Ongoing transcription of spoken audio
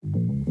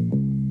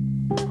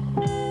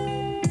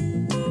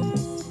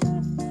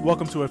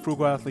Welcome to a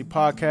Frugal Athlete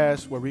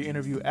podcast where we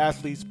interview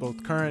athletes,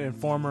 both current and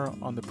former,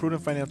 on the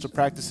prudent financial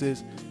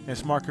practices and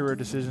smart career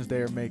decisions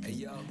they are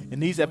making. In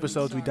these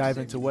episodes, we dive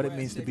into what it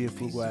means to be a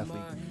frugal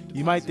athlete.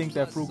 You might think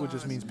that frugal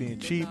just means being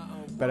cheap,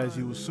 but as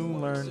you will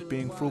soon learn,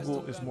 being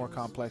frugal is more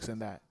complex than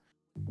that.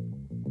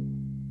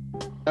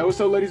 Hey,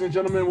 what's up, ladies and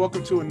gentlemen?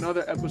 Welcome to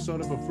another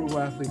episode of a Frugal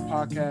Athlete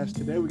podcast.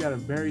 Today, we got a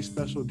very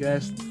special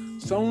guest,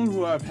 someone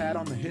who I've had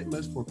on the hit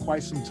list for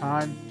quite some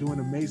time, doing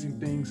amazing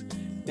things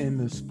in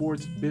the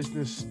sports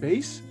business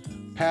space.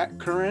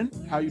 Curran,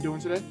 how you doing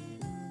today?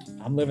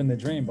 I'm living the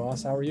dream,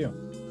 boss. How are you?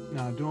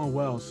 No, doing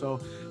well. So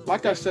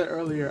like I said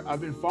earlier, I've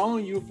been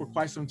following you for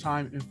quite some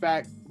time. In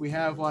fact, we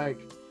have when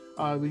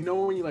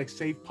you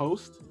save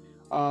posts,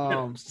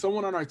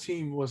 someone on our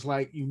team was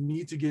like, you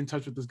need to get in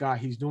touch with this guy.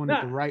 He's doing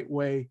it the right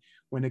way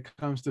when it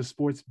comes to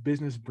sports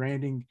business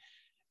branding,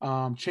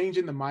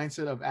 changing the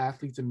mindset of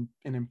athletes and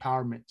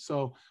empowerment.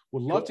 So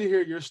would love to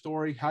hear your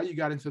story, how you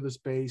got into the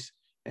space,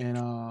 and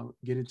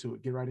get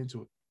right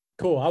into it.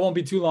 Cool. I won't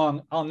be too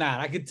long on that.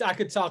 I could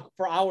talk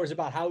for hours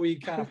about how we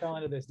kind of fell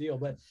into this deal.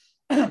 But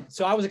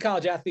so I was a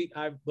college athlete.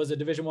 I was a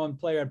Division I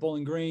player at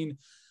Bowling Green.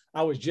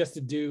 I was just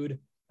a dude.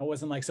 I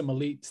wasn't like some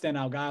elite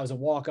standout guy. I was a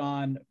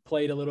walk-on,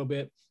 played a little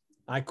bit.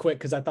 I quit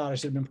because I thought I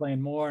should have been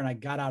playing more, and I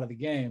got out of the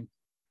game.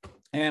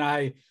 And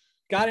I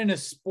got into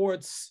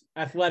sports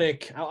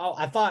athletic.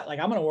 I thought like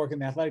I'm going to work in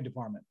the athletic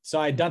department. So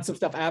I had done some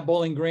stuff at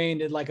Bowling Green,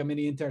 did like a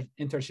mini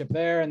internship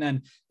there. And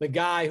then the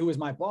guy who was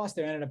my boss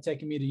there ended up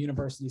taking me to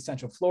University of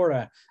Central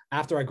Florida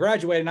after I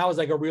graduated. And I was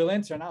like a real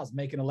intern. I was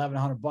making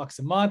 $1,100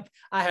 a month.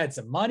 I had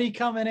some money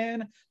coming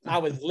in. I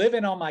was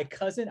living on my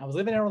cousin. I was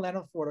living in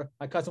Orlando, Florida.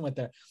 My cousin went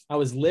there. I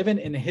was living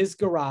in his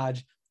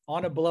garage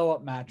on a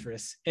blow-up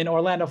mattress in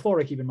Orlando,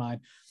 Florida, keep in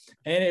mind.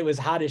 And it was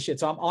hot as shit.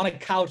 So I'm on a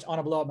couch on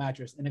a blow-up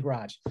mattress in the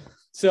garage.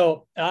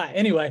 So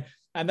anyway,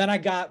 and then I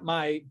got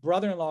my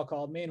brother-in-law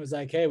called me and was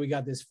like, hey, we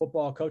got this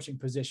football coaching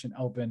position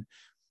open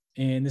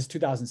in this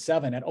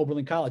 2007 at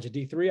Oberlin College at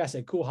D3. I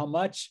said, cool. How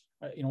much?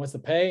 What's the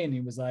pay? And he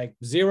was like,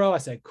 $0. I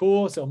said,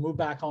 cool. So moved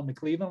back home to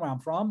Cleveland, where I'm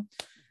from,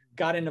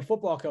 got into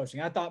football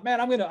coaching. I thought, man,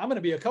 I'm going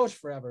to be a coach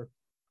forever.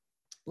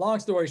 Long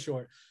story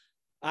short,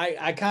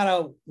 I kind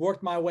of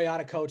worked my way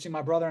out of coaching.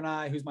 My brother and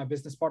I, who's my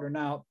business partner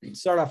now,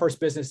 started our first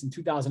business in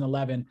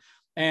 2011.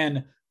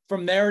 And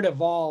from there, it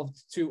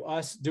evolved to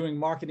us doing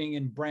marketing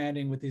and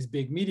branding with these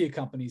big media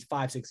companies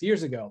 5-6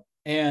 years ago,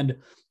 and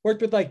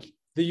worked with like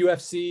the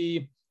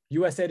UFC,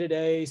 USA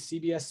Today,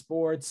 CBS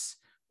Sports,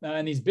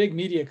 and these big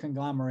media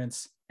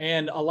conglomerates.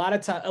 And a lot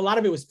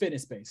of it was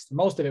fitness based.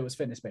 Most of it was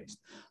fitness based.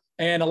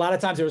 And a lot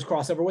of times there was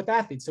crossover with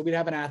athletes. So we'd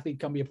have an athlete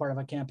come be a part of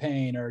a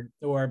campaign,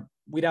 or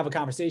we'd have a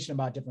conversation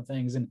about different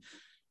things. And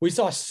we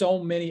saw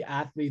so many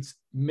athletes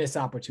miss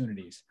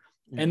opportunities.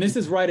 And this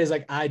is right as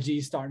like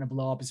IG starting to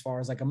blow up as far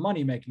as like a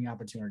money-making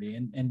opportunity.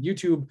 And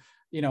YouTube,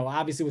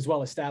 obviously was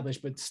well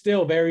established, but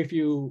still very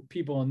few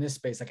people in this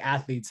space, like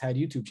athletes, had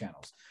YouTube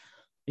channels.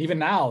 Even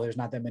now, there's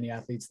not that many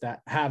athletes that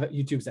have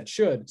YouTubes that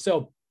should.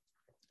 So,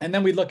 and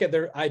then we look at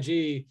their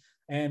IG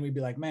and we'd be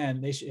like, man,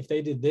 if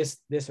they did this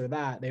or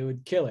that, they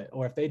would kill it.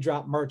 Or if they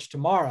drop merch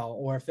tomorrow,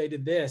 or if they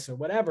did this or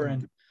whatever.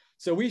 And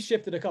so we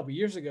shifted a couple of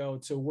years ago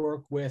to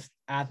work with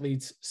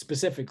athletes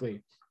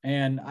specifically.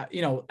 And,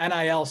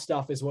 NIL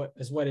stuff is what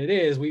it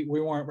is. We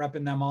weren't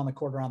repping them on the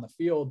court or on the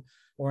field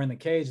or in the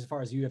cage as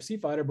far as a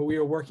UFC fighter, but we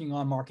were working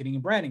on marketing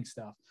and branding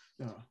stuff.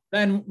 Yeah.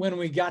 Then when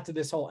we got to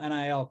this whole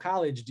NIL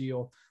college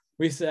deal,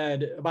 we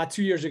said about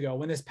 2 years ago,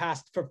 when this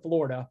passed for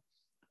Florida,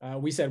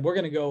 we said, we're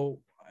going to go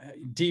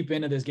deep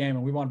into this game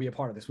and we want to be a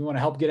part of this. We want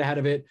to help get ahead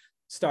of it,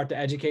 start to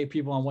educate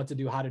people on what to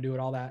do, how to do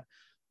it, all that.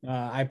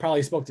 I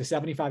probably spoke to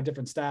 75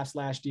 different staffs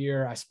last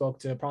year. I spoke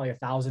to probably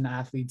 1,000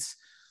 athletes.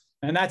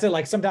 And that's it,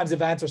 like sometimes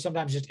events or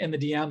sometimes just in the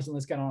DMs and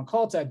let's get on a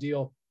call type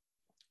deal.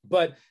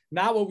 But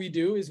now what we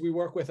do is we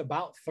work with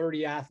about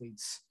 30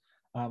 athletes.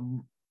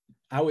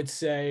 I would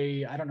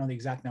say, I don't know the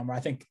exact number.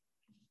 I think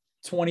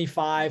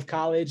 25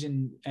 college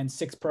and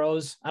 6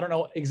 pros. I don't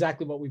know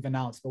exactly what we've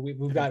announced, but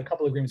we've got a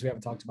couple of agreements we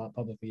haven't talked about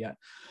publicly yet.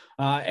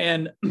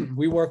 And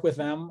we work with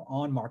them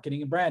on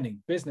marketing and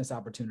branding, business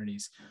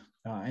opportunities.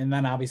 And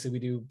then obviously we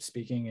do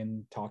speaking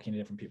and talking to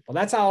different people.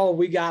 That's how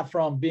we got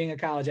from being a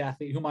college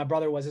athlete, who my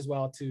brother was as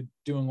well, to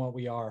doing what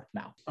we are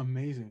now.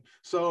 Amazing.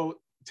 So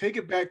take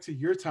it back to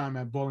your time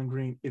at Bowling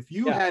Green. If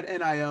you had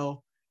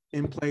NIL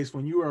in place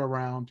when you were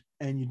around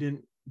and you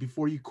didn't,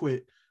 before you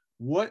quit,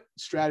 what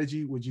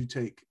strategy would you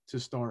take to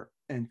start?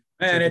 And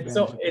man,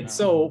 it's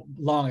so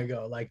long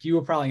ago. Like you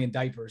were probably in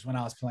diapers when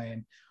I was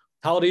playing.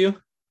 How old are you?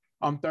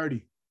 I'm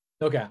 30.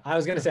 Okay. I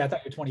was going to say, I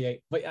thought you're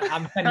 28, but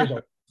I'm 10 years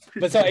old.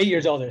 But so 8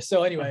 years older.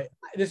 So anyway,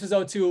 this was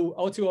 02,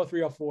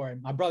 03, 04.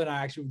 And my brother and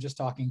I actually were just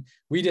talking.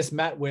 We just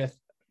met with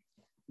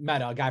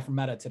Meta, a guy from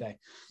Meta today.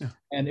 Yeah.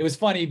 And it was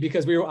funny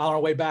because we were on our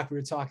way back. We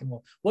were talking,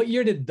 well, what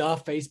year did the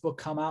Facebook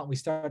come out? We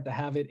started to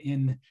have it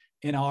in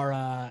our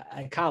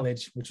at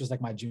college, which was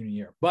like my junior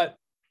year. But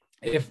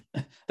if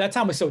that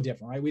time was so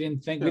different, right? We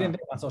didn't think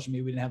about social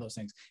media. We didn't have those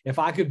things. If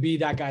I could be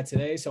that guy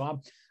today. So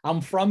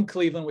I'm from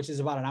Cleveland, which is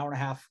about an hour and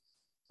a half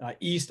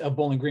east of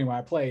Bowling Green where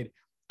I played.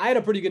 I had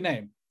a pretty good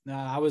name.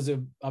 I was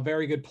a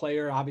very good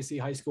player, obviously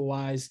high school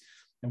wise,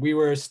 and we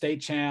were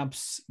state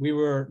champs. We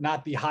were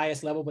not the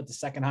highest level, but the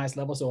second highest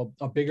level. So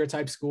a bigger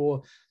type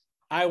school.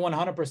 I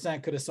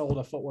 100% could have sold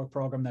a footwork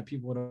program that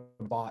people would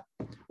have bought,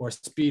 or a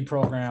speed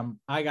program.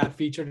 I got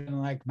featured in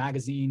like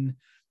magazine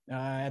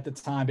at the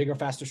time, Bigger,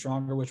 Faster,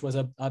 Stronger, which was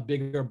a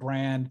bigger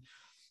brand.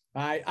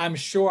 I'm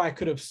sure I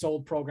could have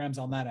sold programs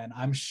on that end.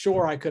 I'm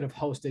sure I could have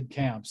hosted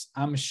camps.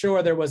 I'm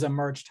sure there was a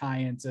merch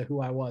tie-in to who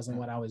I was and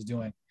what I was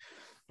doing.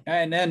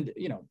 And then,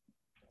 you know,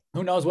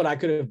 who knows what I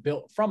could have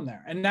built from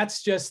there. And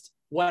that's just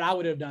what I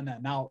would have done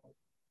that. Now,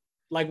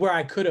 like where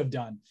I could have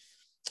done,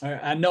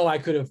 I know I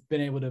could have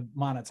been able to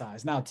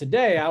monetize. Now,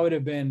 today, I would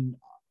have been,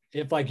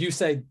 if like you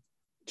say,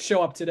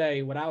 show up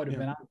today, what I would have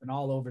been, I would have been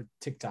all over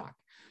TikTok.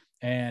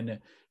 And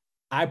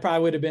I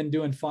probably would have been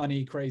doing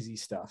funny, crazy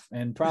stuff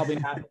and probably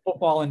not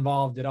football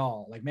involved at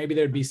all. Like maybe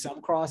there'd be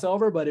some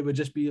crossover, but it would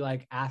just be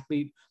like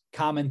athlete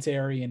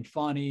commentary and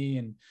funny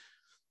and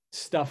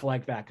stuff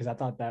like that. Cause I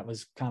thought that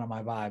was kind of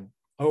my vibe,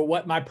 or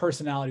what my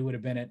personality would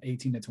have been at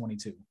 18 to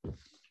 22.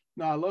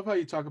 No, I love how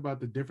you talk about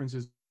the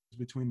differences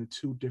between the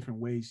two different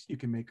ways you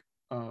can make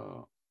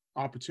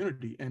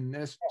opportunity. And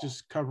that's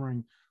just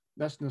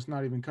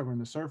not even covering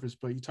the surface,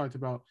 but you talked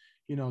about,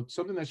 you know,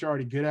 something that you're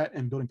already good at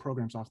and building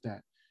programs off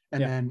that.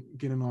 And then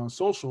getting on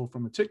social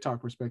from a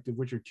TikTok perspective,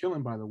 which you're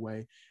killing, by the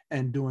way,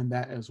 and doing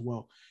that as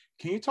well.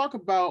 Can you talk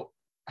about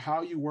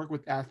how you work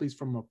with athletes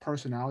from a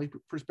personality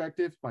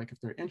perspective, like if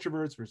they're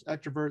introverts versus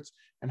extroverts,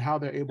 and how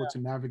they're able to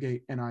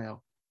navigate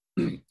NIL?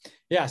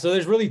 Yeah, so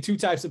there's really two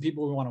types of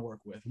people we want to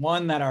work with.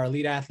 One that are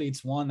elite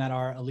athletes, one that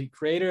are elite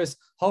creators.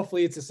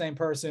 Hopefully it's the same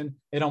person.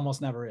 It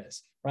almost never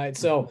is, right?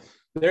 So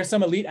there's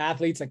some elite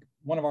athletes, like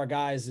one of our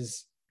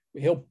guys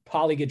he'll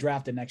probably get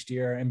drafted next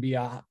year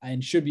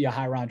and should be a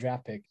high round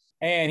draft pick.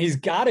 And he's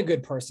got a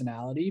good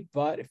personality,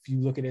 but if you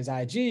look at his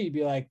IG, you'd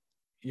be like,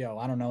 yo,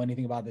 I don't know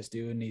anything about this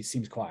dude, and he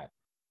seems quiet,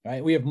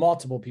 right? We have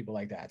multiple people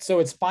like that. So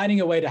it's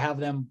finding a way to have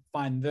them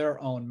find their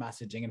own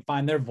messaging and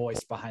find their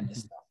voice behind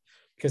this stuff.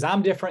 Because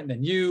I'm different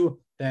than you,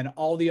 than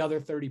all the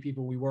other 30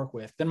 people we work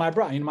with, than my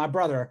brother. You know, my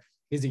brother,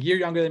 he's a year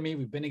younger than me.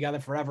 We've been together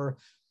forever.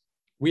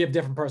 We have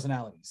different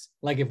personalities.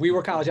 Like if we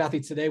were college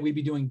athletes today, we'd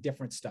be doing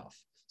different stuff.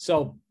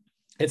 So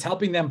it's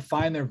helping them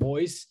find their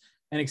voice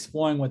and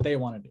exploring what they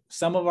want to do.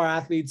 Some of our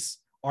athletes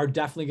are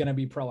definitely going to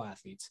be pro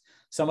athletes.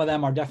 Some of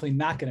them are definitely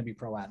not going to be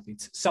pro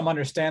athletes. Some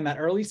understand that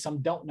early,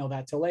 some don't know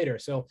that till later.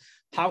 So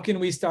how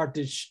can we start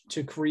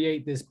to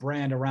create this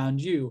brand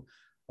around you,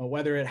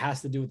 whether it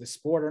has to do with the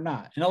sport or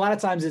not? And a lot of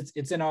times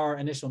it's in our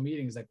initial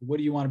meetings, like, what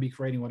do you want to be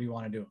creating? What do you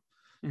want to do?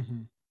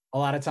 Mm-hmm. A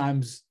lot of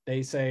times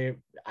they say,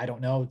 I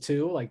don't know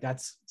too. Like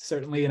that's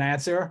certainly an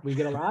answer we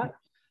get a lot,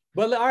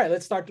 but all right,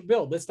 let's start to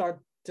build. Let's start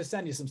to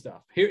send you some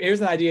stuff. Here's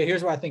an idea.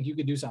 Here's where I think you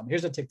could do something.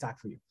 Here's a TikTok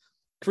for you.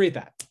 Create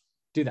that.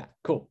 Do that.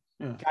 Cool.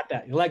 Yeah. Got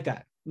that. You like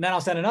that. And then I'll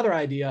send another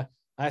idea.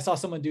 I saw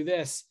someone do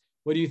this.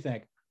 What do you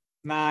think?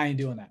 Nah, I ain't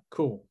doing that.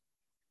 Cool.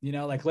 You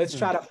know, like let's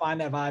try to find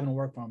that vibe and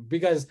work from,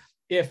 because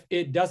if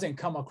it doesn't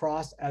come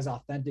across as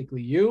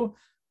authentically you,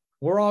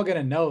 we're all going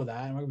to know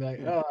that. And we're gonna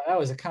be like, oh, that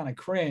was a kind of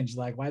cringe.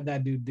 Like, why'd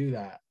that dude do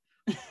that?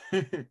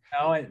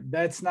 No,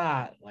 that's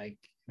not like,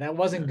 that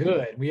wasn't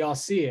good. We all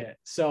see it.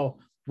 So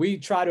we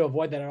try to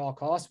avoid that at all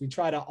costs. We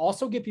try to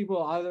also get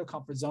people out of their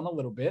comfort zone a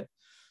little bit,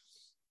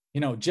 you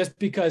know, just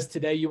because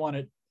today you want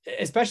to,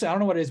 especially, I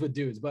don't know what it is with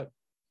dudes, but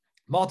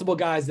multiple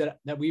guys that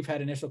we've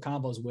had initial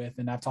combos with,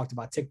 and I've talked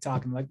about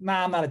TikTok, and I'm like,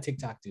 nah, I'm not a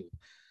TikTok dude.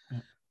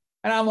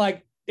 And I'm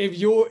like, if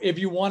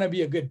you want to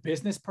be a good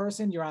business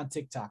person, you're on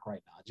TikTok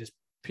right now, just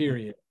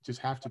period. Just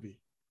have to be.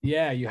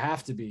 Yeah, you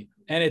have to be.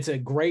 And it's a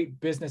great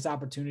business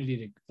opportunity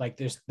to, like,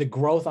 there's the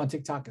growth on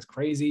TikTok is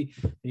crazy.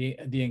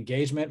 The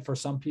engagement for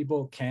some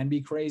people can be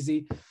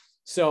crazy.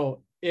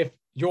 So if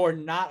you're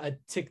not a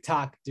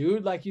TikTok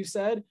dude, like you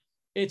said,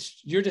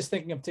 you're just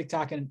thinking of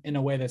TikTok in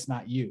a way that's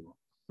not you.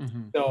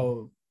 Mm-hmm.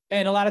 So,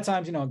 and a lot of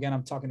times, you know, again,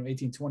 I'm talking to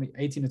 18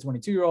 to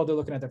 22 year old, they're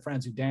looking at their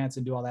friends who dance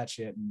and do all that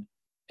shit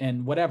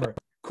and whatever.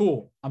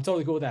 Cool. I'm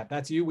totally cool with that.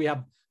 That's you. We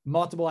have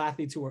multiple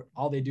athletes who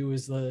all they do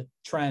is the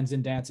trends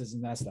and dances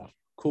and that stuff.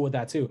 Cool with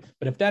that too.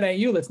 But if that ain't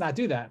you, let's not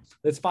do that.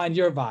 Let's find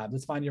your vibe.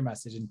 Let's find your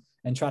message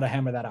and try to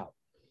hammer that out.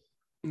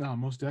 No,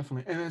 most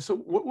definitely. And so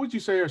what would you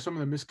say are some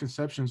of the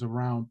misconceptions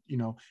around, you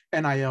know,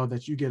 NIL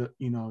that you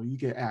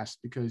get asked,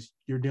 because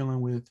you're dealing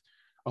with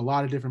a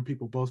lot of different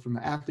people, both from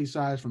the athlete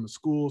side, from the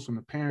schools, from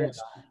the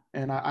parents. Yeah.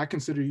 And I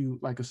consider you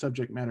like a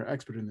subject matter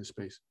expert in this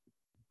space.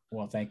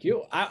 Well, thank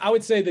you. I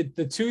would say that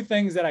the two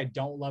things that I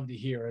don't love to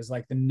hear is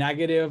like the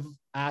negative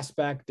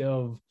aspect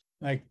of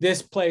like,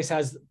 this place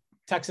has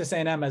Texas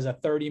A&M as a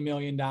 $30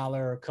 million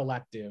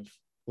collective,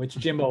 which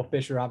Jimbo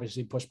Fisher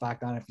obviously pushed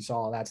back on if you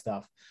saw all that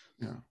stuff.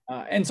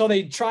 Yeah. And so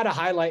they try to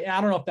highlight,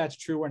 I don't know if that's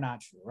true or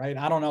not true, right?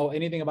 I don't know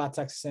anything about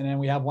Texas A&M.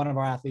 We have one of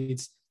our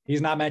athletes. He's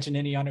not mentioned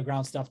any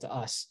underground stuff to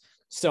us.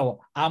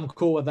 So I'm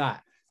cool with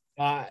that.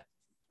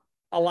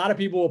 A lot of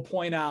people will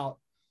point out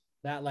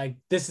that like,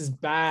 this is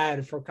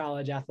bad for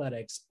college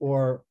athletics,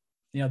 or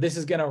this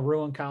is going to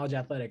ruin college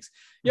athletics.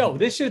 Yo,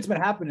 this shit's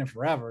been happening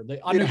forever.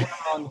 The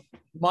underground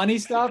money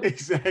stuff.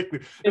 Exactly.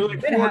 There's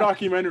like 4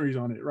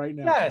 documentaries on it right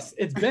now. Yes,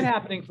 it's been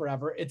happening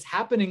forever. It's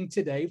happening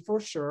today for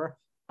sure.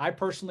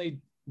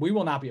 We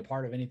will not be a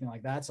part of anything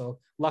like that. So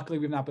luckily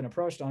we've not been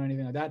approached on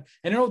anything like that.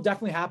 And it'll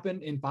definitely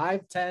happen in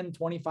 5, 10,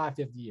 25,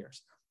 50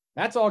 years.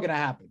 That's all going to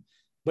happen.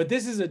 But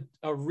this is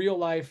a real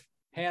life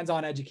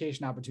hands-on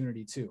education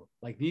opportunity too.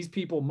 Like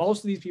most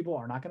of these people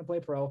are not going to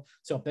play pro.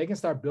 So if they can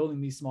start building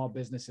these small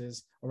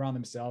businesses around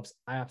themselves,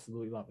 I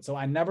absolutely love it. So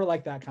I never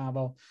like that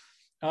combo.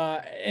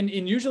 And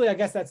usually I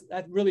guess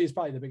that really is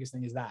probably the biggest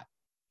thing is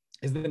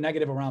the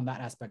negative around that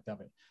aspect of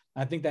it.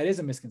 I think that is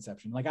a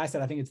misconception. Like I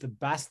said, I think it's the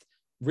best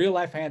real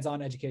life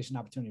hands-on education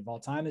opportunity of all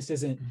time. This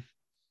isn't,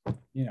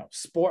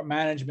 sport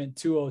management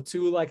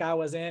 202 like I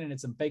was in, and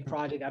it's a fake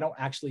project I don't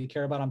actually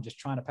care about. I'm just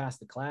trying to pass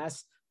the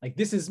class. Like,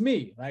 this is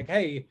me. Like,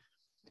 hey,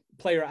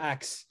 player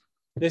X,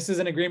 this is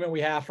an agreement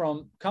we have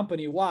from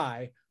company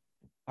Y.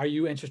 Are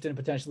you interested in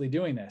potentially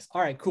doing this?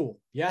 All right, cool.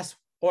 Yes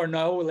or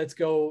no, let's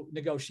go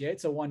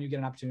negotiate. So one, you get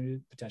an opportunity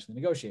to potentially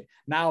negotiate.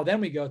 Now, then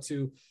we go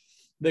to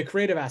the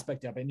creative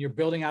aspect of it, and you're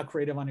building out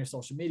creative on your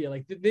social media.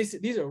 Like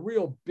these are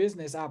real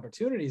business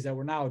opportunities that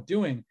we're now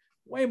doing,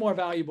 way more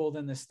valuable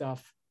than the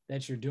stuff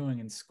that you're doing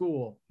in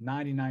school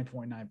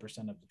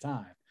 99.9% of the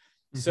time.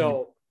 Mm-hmm.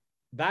 So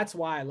that's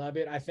why I love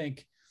it. I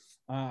think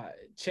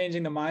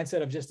changing the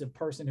mindset of just a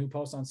person who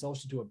posts on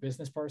social to a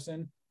business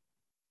person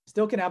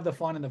still can have the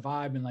fun and the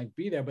vibe and like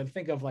be there, but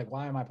think of like,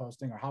 why am I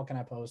posting, or how can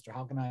I post, or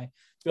how can I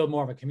build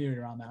more of a community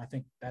around that? I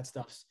think that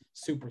stuff's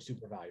super,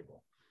 super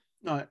valuable.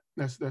 No,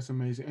 that's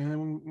amazing. And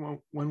then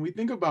when we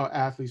think about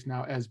athletes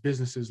now as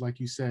businesses, like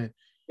you said,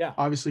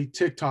 obviously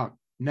TikTok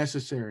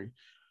necessary.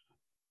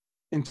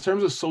 In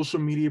terms of social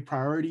media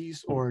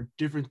priorities or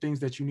different things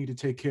that you need to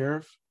take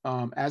care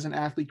of as an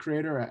athlete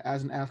creator, or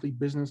as an athlete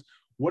business,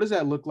 what does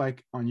that look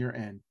like on your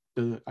end?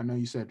 I know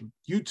you said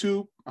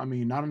YouTube. I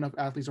mean, not enough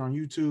athletes are on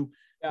YouTube.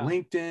 Yeah.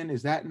 LinkedIn,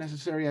 is that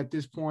necessary at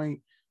this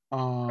point? I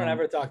don't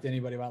ever talk to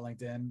anybody about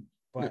LinkedIn,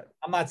 but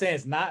I'm not saying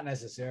it's not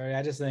necessary.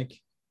 I just think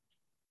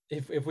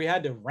if we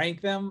had to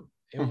rank them,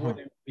 it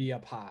wouldn't be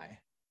up high.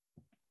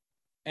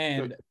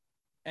 And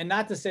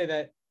not to say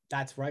that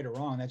that's right or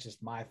wrong. That's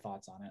just my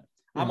thoughts on it.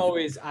 I'm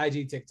always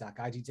IG TikTok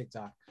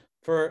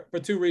for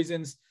 2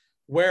 reasons.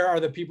 Where are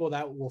the people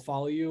that will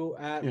follow you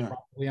at?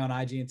 Probably on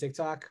IG and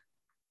TikTok,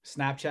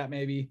 Snapchat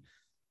maybe.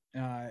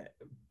 And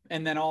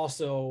then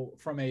also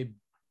from a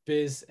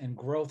biz and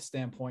growth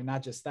standpoint,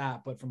 not just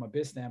that, but from a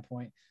biz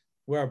standpoint,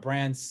 where a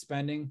brand's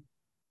spending,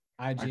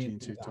 IG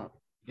and TikTok.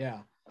 Yeah.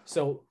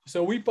 So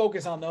we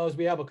focus on those.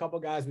 We have a couple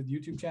guys with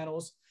YouTube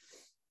channels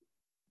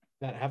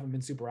that haven't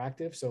been super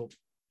active. So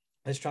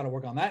let's try to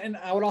work on that. And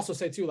I would also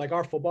say too, like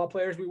our football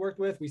players we worked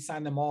with, we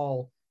signed them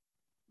all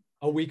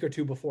a week or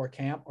 2 before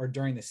camp or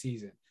during the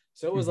season.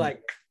 So it was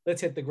like,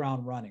 let's hit the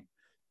ground running.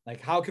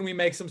 Like, how can we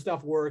make some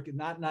stuff work?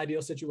 Not an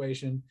ideal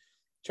situation.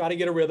 Try to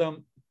get a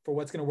rhythm for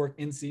what's going to work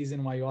in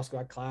season while you also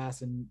got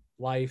class and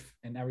life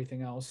and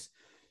everything else.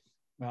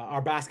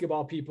 Our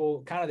basketball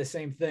people, kind of the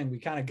same thing. We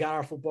kind of got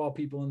our football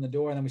people in the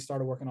door, and then we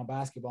started working on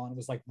basketball, and it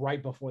was like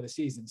right before the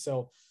season.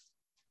 So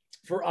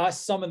for us,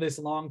 some of this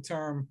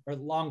long-term or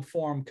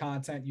long-form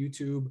content,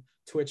 YouTube,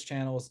 Twitch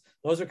channels,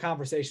 those are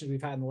conversations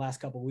we've had in the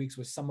last couple of weeks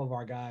with some of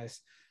our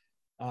guys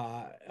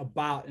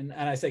about, and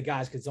I say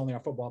guys because it's only our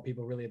football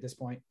people really at this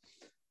point,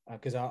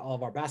 because all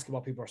of our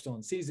basketball people are still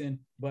in season.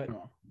 But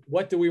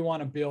what do we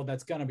want to build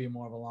that's going to be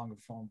more of a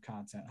longer-form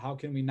content? How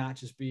can we not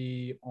just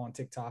be on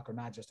TikTok or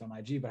not just on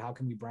IG, but how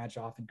can we branch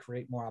off and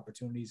create more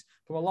opportunities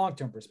from a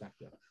long-term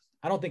perspective?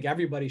 I don't think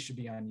everybody should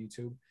be on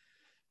YouTube.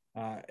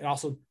 It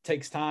also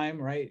takes time,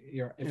 right? If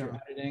you're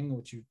editing,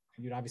 which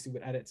you'd obviously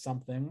would edit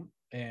something,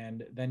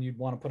 and then you'd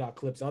want to put out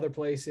clips other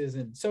places.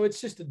 And so it's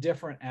just a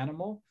different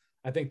animal.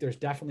 I think there's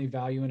definitely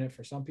value in it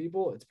for some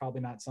people. It's probably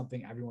not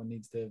something everyone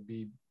needs to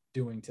be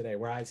doing today.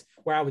 Where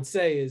I would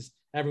say is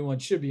everyone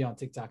should be on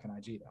TikTok and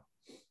IG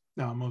though.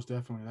 No, most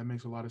definitely. That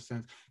makes a lot of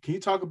sense. Can you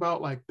talk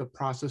about like the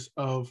process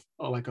of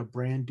like a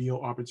brand deal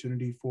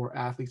opportunity for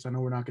athletes? I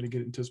know we're not going to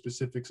get into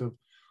specifics of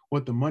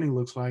what the money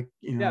looks like.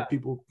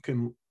 People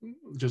can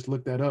just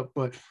look that up,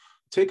 but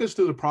take us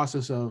through the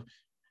process of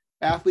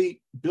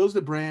athlete builds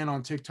the brand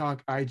on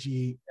TikTok,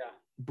 IG,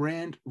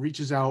 brand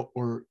reaches out,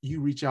 or you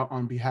reach out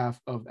on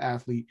behalf of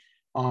athlete.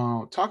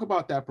 Talk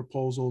about that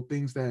proposal,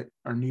 things that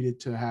are needed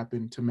to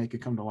happen to make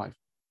it come to life.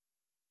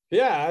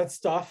 Yeah, it's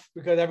tough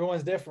because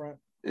everyone's different.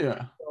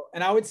 Yeah.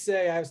 And I would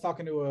say I was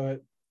talking to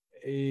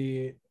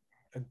a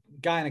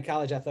guy in a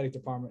college athletic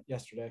department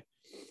yesterday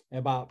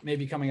about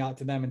maybe coming out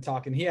to them and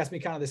talking. He asked me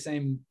kind of the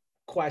same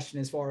question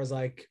as far as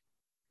like,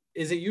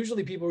 is it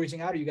usually people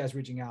reaching out, or you guys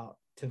reaching out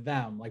to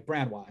them, like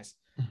brand wise?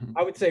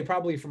 I would say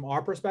probably from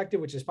our perspective,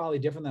 which is probably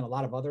different than a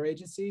lot of other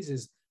agencies,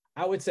 is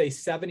I would say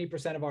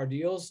 70% of our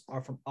deals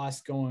are from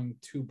us going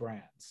to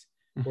brands,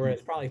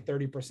 whereas probably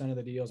 30% of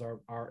the deals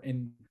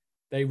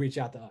they reach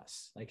out to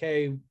us like,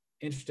 hey,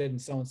 interested in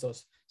so-and-so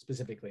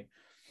specifically.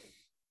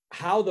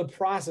 How the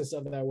process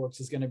of that works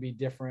is going to be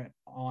different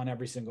on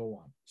every single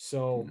one.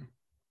 So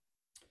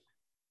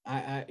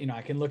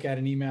I can look at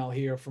an email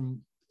here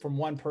from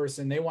one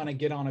person. They want to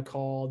get on a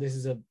call. This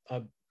is a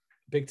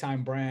big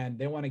time brand.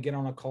 They want to get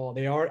on a call.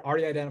 They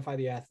already identify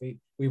the athlete.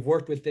 We've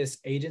worked with this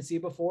agency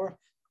before,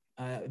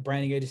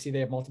 branding agency. They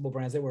have multiple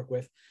brands they work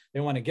with. They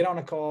want to get on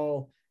a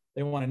call.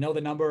 They want to know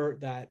the number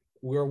that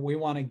we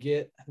want to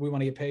get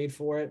paid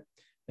for it.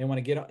 They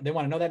want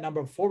to know that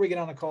number before we get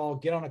on a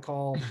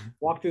call,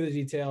 walk through the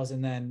details,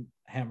 and then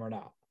hammer it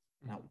out.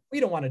 Now, we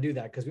don't want to do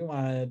that because we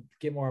want to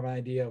get more of an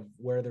idea of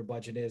where their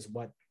budget is,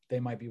 what they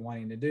might be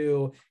wanting to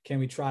do. Can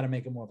we try to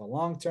make it more of a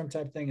long-term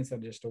type thing instead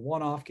of just a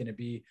one-off? Can it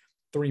be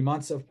 3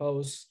 months of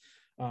posts?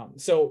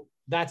 So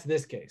that's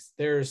this case.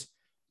 There's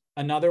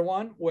another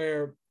one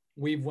where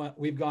we've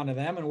gone to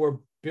them and we're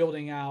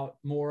building out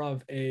more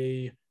of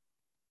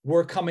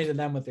we're coming to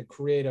them with a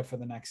creative for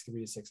the next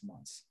 3 to 6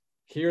 months.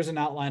 Here's an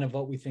outline of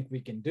what we think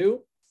we can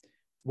do.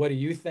 What do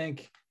you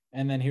think?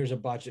 And then here's a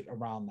budget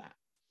around that.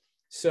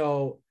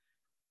 So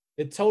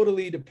it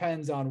totally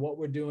depends on what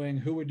we're doing,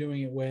 who we're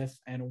doing it with,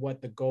 and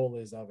what the goal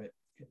is of it.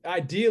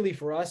 Ideally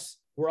for us,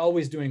 we're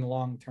always doing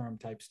long-term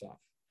type stuff.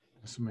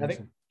 That's amazing. I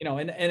think,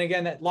 and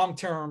again, that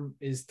long-term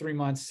is 3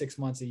 months, 6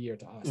 months, a year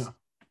to us,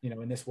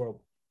 in this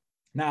world.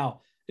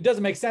 Now, it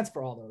doesn't make sense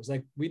for all those.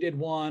 Like we did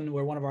one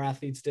where one of our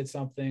athletes did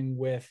something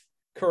with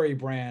Curry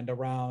brand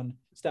around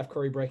Steph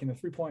Curry breaking the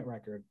 3-point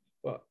record.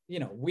 Well,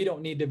 we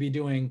don't need to be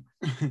doing,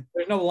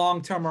 there's no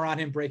long-term around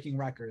him breaking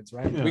records,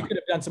 right? Yeah. We could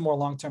have done some more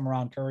long-term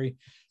around Curry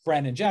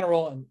brand in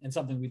general and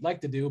something we'd like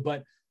to do.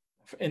 But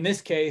in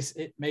this case,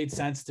 it made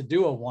sense to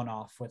do a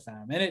one-off with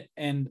them.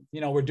 And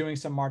we're doing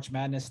some March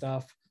Madness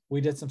stuff.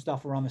 We did some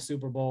stuff around the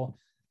Super Bowl.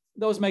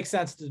 Those make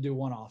sense to do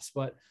one-offs,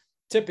 but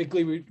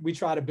typically we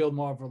try to build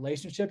more of a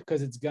relationship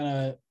because it's going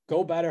to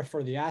go better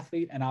for the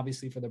athlete and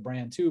obviously for the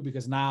brand too,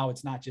 because now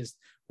it's not just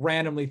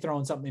randomly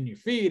throwing something in your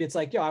feed. It's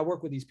like, I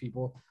work with these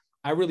people.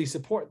 I really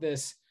support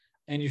this,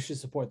 and you should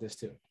support this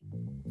too.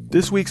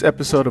 This week's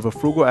episode of a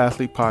Frugal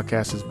Athlete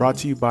podcast is brought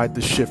to you by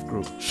the Shift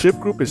Group. Shift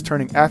Group is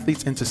turning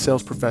athletes into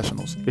sales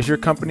professionals. Is your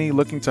company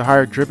looking to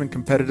hire driven,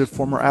 competitive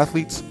former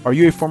athletes? Are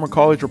you a former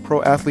college or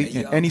pro athlete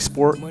in any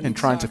sport and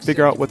trying to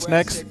figure out what's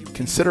next?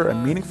 Consider a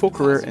meaningful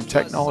career in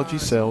technology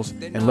sales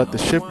and let the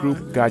Shift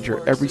Group guide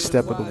your every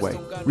step of the way.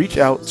 Reach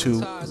out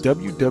to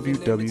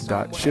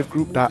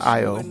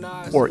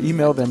www.shiftgroup.io or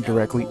email them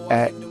directly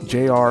at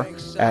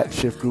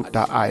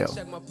jr@shiftgroup.io.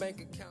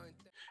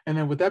 And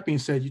then with that being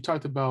said, you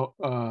talked about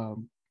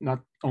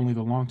not only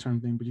the long-term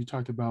thing, but you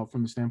talked about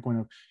from the standpoint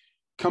of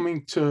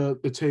coming to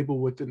the table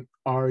with an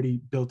already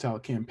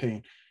built-out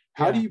campaign.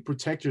 How do you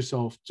protect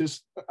yourself,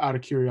 just out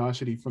of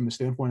curiosity, from the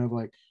standpoint of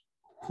like,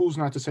 who's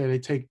not to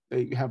say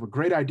they have a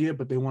great idea,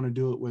 but they want to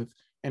do it with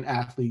an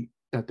athlete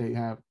that they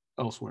have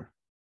elsewhere?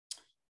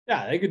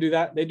 Yeah, they could do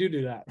that. They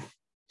do that.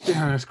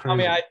 Yeah, that's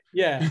crazy. I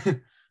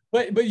mean,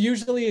 but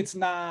usually it's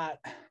not.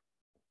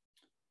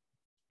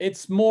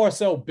 It's more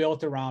so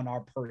built around our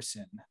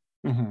person.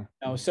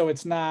 Mm-hmm. So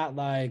it's not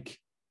like,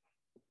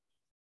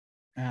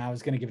 I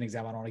was going to give an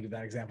example. I don't want to give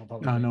that example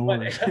publicly. No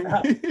worries.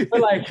 But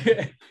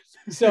like,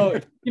 so,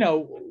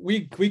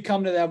 we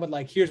come to them with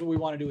like, here's what we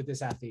want to do with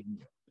this athlete.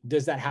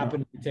 Does that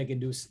happen? Yeah. Take and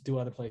do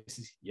other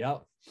places?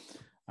 Yep.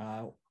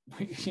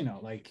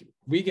 Like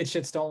we get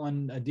shit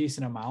stolen a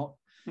decent amount.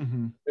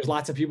 Mm-hmm. There's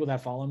lots of people that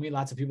follow me,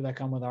 lots of people that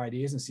come with our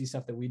ideas and see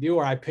stuff that we do,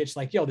 or I pitch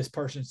like, this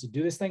person is to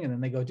do this thing. And then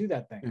they go do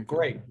that thing. Okay.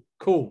 Great.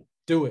 Cool.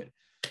 Do it.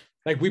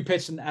 Like we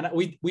pitched and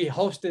we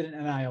hosted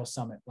an NIL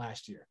summit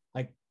last year.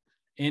 Like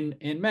in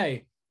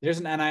May,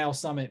 there's an NIL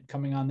summit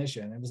coming on this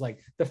year. And it was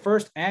like the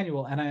first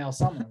annual NIL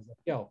summit. I was like,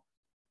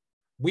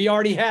 we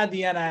already had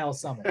the NIL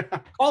summit.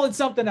 Call it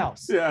something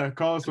else. Yeah.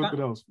 Call it something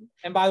else.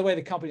 And by the way,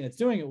 the company that's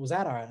doing it was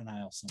at our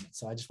NIL summit.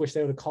 So I just wish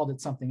they would have called it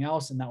something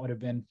else, and that would have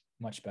been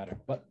much better.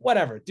 But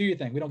whatever, do your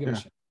thing. We don't give a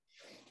shit.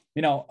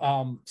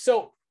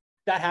 So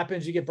that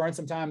happens. You get burned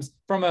sometimes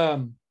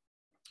from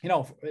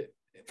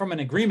from an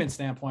agreement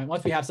standpoint.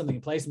 Once we have something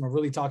in place and we're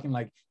really talking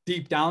like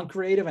deep down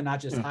creative and not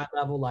just high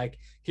level, like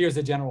here's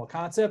the general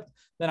concept,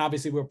 then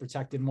obviously we're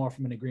protected more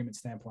from an agreement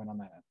standpoint on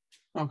that end.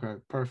 Okay,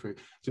 perfect.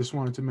 Just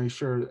wanted to make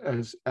sure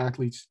as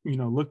athletes,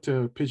 look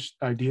to pitch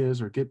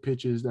ideas or get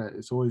pitches, that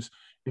it's always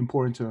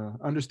important to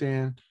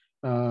understand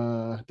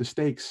the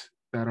stakes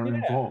that are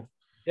involved.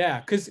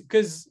 Yeah,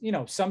 because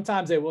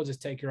sometimes they will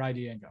just take your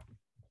idea and go.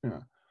 Yeah.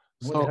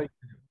 So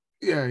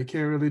you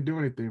can't really do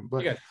anything.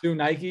 But you got to sue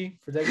Nike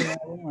for taking that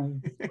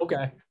one.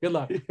 Okay, good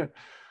luck. Yeah.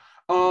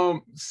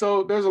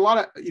 So there's a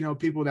lot of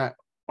people that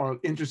are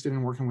interested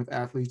in working with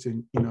athletes,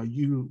 and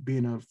you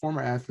being a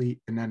former athlete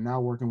and then now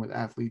working with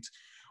athletes.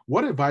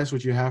 What advice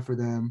would you have for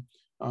them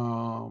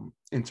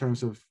in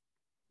terms of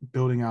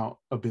building out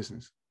a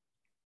business?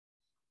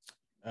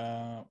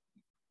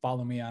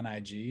 Follow me on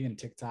IG and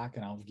TikTok,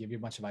 and I'll give you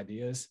a bunch of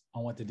ideas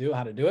on what to do,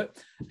 how to do it.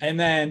 And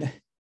then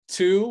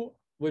 2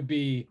 would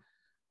be,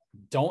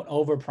 don't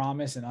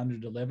overpromise and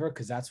underdeliver,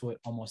 because that's what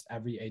almost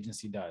every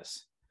agency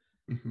does.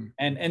 Mm-hmm.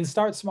 And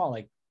start small,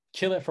 like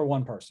kill it for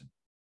one person,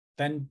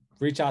 then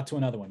reach out to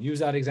another one. Use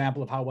that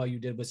example of how well you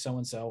did with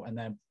so-and-so, and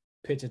then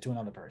pitch it to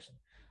another person,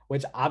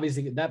 which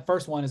obviously that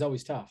first one is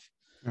always tough.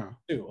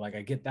 too. Like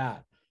I get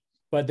that.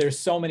 But there's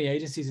so many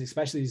agencies,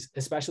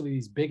 especially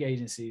these big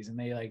agencies, and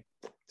they like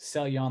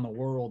sell you on the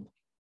world.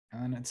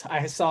 And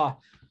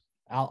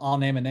I'll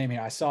name a name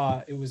here. I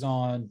saw it was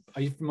on,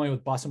 are you familiar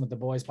with Bussin' with the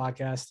Boys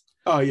podcast?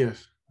 Oh,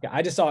 yes. Yeah,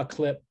 I just saw a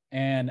clip,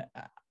 and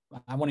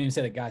I won't even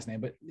say the guy's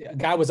name, but a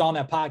guy was on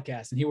that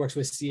podcast, and he works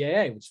with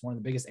CAA, which is one of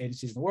the biggest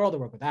agencies in the world. They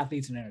work with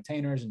athletes and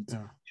entertainers, and it's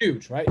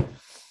huge, right?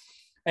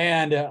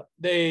 And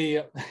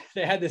they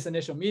had this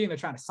initial meeting. They're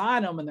trying to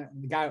sign him, and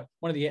the guy,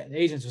 one of the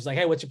agents, was like,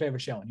 "Hey, what's your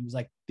favorite show?" And he was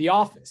like, "The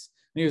Office."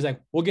 And he was like,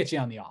 "We'll get you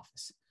on The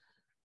Office."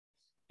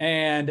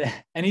 And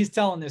he's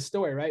telling this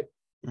story, right?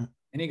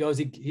 And he goes,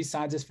 he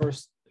signs his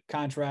first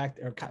contract,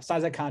 or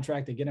signs that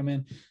contract. They get him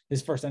in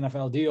his first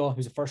NFL deal.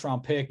 He's a first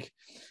round pick.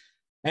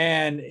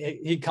 And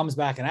he comes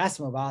back and asks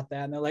him about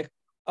that. And they're like,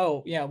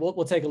 "Oh yeah,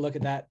 we'll take a look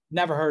at that."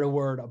 Never heard a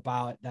word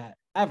about that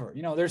ever.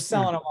 You know, they're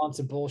selling them on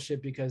some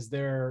bullshit because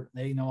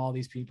they know all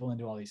these people and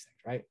do all these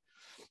things. Right.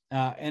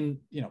 And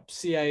you know,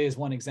 CA is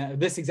one example.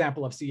 This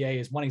example of CA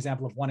is one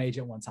example of one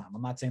agent one time.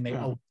 I'm not saying they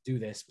always do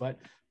this, but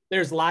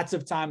there's lots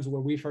of times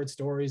where we've heard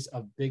stories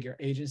of bigger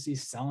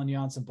agencies selling you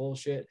on some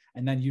bullshit,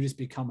 and then you just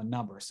become a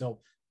number. So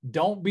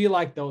don't be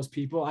like those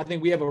people. I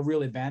think we have a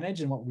real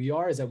advantage in what we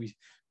are, is that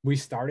we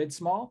started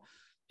small.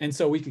 And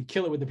so we could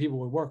kill it with the people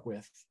we work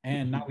with.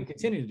 And now we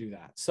continue to do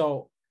that.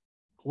 So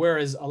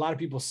whereas a lot of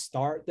people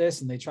start this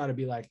and they try to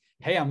be like,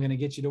 "Hey, I'm going to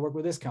get you to work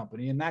with this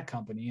company and that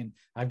company, and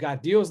I've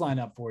got deals lined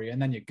up for you."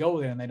 And then you go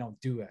there and they don't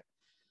do it.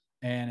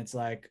 And it's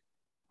like,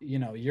 you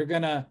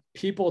know,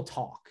 people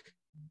talk.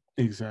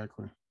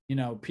 Exactly. You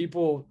know,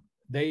 people,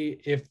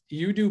 if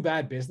you do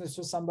bad business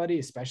with somebody,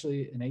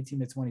 especially an 18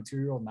 to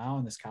 22-year-old now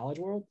in this college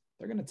world,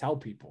 they're going to tell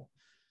people.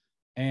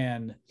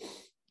 And,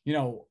 you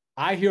know,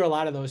 I hear a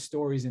lot of those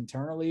stories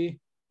internally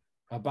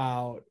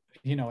about,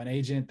 you know, an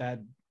agent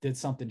that did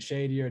something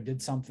shady or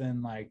did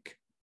something like,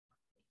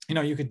 you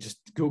know, you could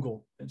just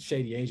Google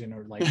shady agent,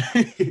 or like,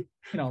 you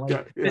know,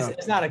 like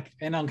it's not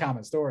an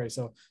uncommon story.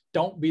 So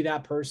don't be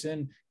that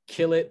person.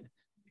 Kill it.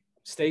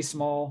 Stay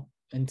small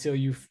until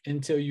you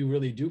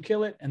really do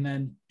kill it, and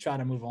then try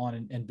to move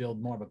on and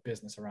build more of a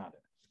business around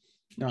it.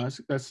 No,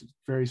 that's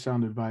very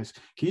sound advice.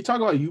 Can you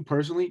talk about you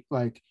personally,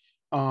 like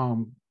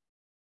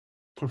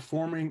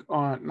performing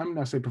on, let me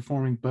not say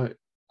performing, but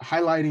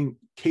highlighting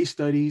case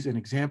studies and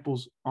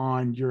examples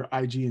on your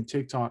IG and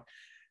TikTok?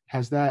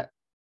 Has that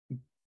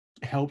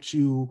helped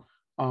you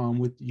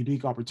with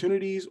unique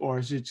opportunities, or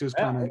is it just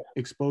kind of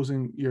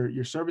exposing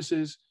your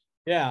services?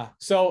 Yeah.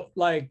 So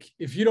like,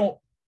 if you don't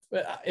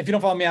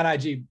follow me on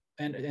IG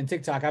and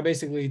TikTok, I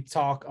basically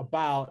talk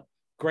about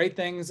great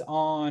things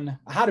on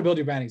how to build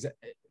your brand.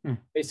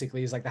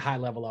 Basically is like the high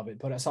level of it.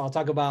 But so I'll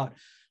talk about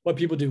what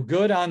people do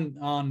good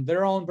on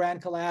their own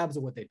brand collabs,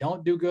 or what they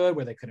don't do good,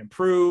 where they could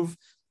improve.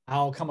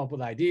 I'll come up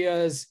with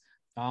ideas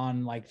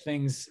on like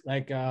things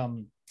like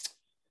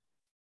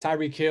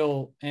Tyreek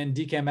Hill and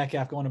DK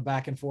Metcalf going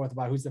back and forth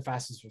about who's the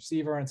fastest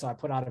receiver. And so I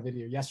put out a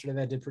video yesterday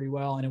that did pretty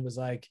well. And it was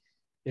like,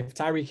 if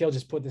Tyreek Hill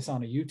just put this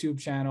on a YouTube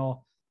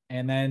channel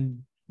and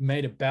then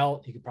made a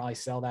belt, he could probably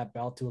sell that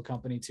belt to a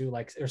company too,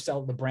 like, or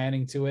sell the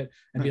branding to it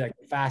and be like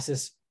the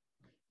fastest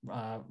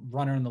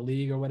runner in the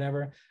league or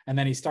whatever. And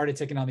then he started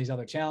taking on these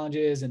other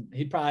challenges, and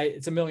it's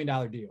 $1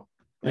 million deal.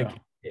 Like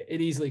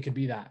it easily could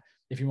be that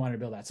if you wanted to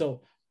build that.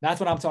 So that's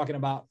what I'm talking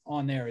about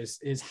on there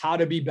is how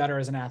to be better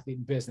as an athlete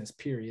in business,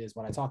 period, is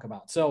what I talk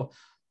about. So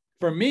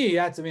for me,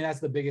 that's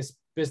the biggest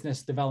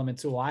business development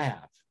tool I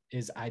have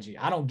is IG.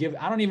 I don't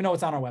even know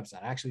what's on our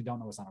website. I actually don't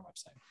know what's on our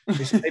website.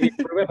 They should maybe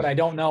improve it, but I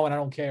don't know, and I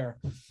don't care.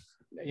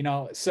 You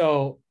know,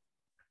 so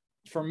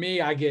for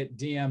me, I get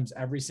DMs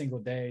every single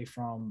day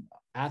from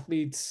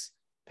athletes,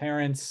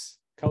 parents,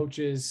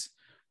 coaches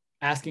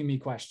asking me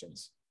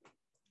questions.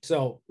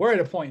 So we're at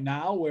a point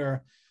now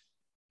where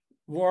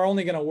we're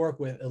only going to work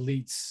with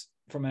elites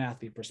from an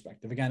athlete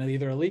perspective. Again,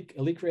 either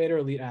elite creator,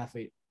 elite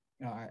athlete,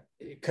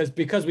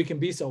 because we can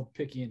be so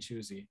picky and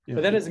choosy.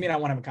 But that doesn't mean I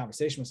want to have a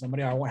conversation with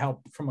somebody. I want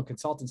help from a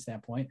consultant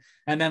standpoint.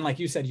 And then, like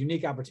you said,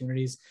 unique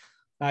opportunities.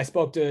 I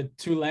spoke to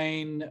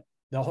Tulane,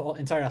 the whole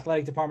entire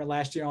athletic department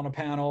last year on a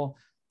panel.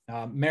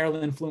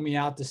 Maryland flew me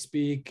out to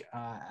speak.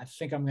 I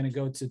think I'm going to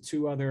go to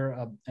two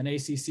other, an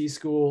ACC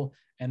school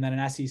and then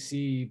an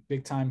SEC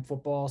big time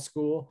football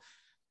school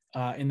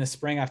in the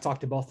spring. I've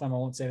talked to both of them. I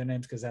won't say their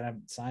names because I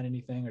haven't signed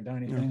anything or done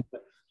anything.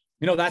 But,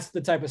 you know, that's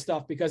the type of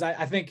stuff, because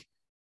I think,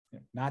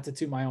 not to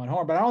toot my own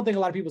horn, but I don't think a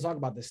lot of people talk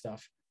about this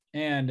stuff.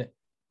 And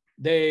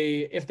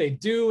if they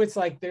do, it's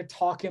like they're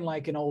talking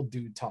like an old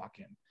dude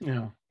talking.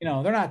 Yeah. You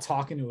know, they're not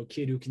talking to a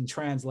kid who can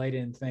translate it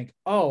and think,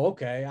 "Oh,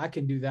 okay, I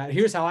can do that.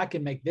 Here's how I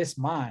can make this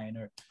mine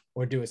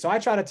or do it." So I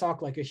try to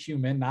talk like a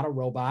human, not a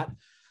robot.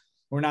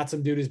 We're not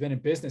some dude who's been in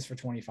business for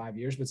 25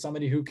 years, but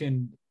somebody who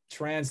can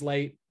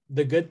translate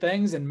the good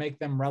things and make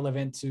them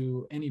relevant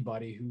to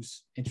anybody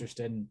who's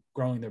interested in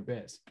growing their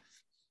biz.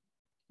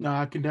 No,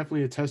 I can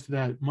definitely attest to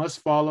that. Must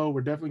follow.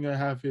 We're definitely going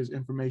to have his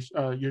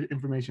information, your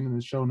information in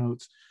the show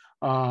notes.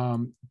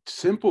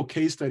 Simple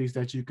case studies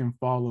that you can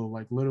follow,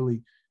 like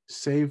literally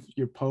save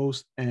your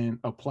post and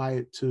apply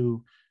it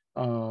to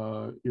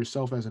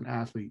yourself as an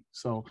athlete.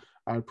 So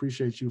I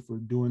appreciate you for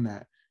doing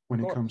that when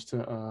it comes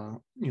to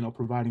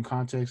providing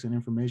context and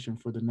information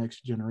for the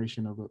next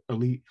generation of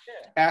elite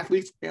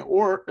athletes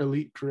or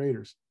elite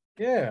creators.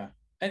 Yeah.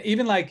 And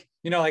even like,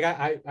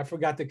 I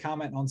forgot to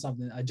comment on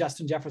something, a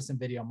Justin Jefferson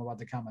video I'm about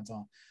to comment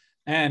on.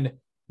 And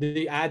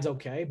the ad's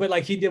okay. But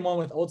like he did one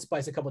with Old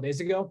Spice a couple of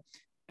days ago.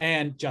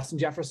 And Justin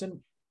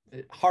Jefferson,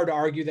 hard to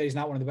argue that he's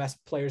not one of the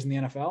best players in the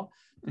NFL,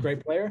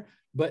 great player,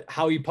 but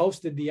how he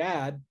posted the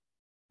ad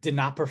did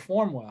not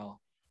perform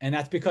well. And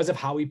that's because of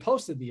how he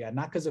posted the ad,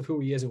 not because of who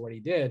he is or what he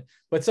did.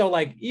 But so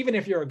like, even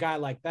if you're a guy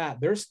like that,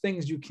 there's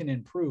things you can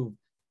improve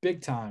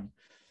big time.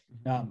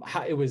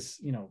 How it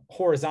was,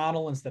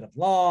 horizontal instead of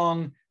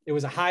long. It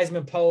was a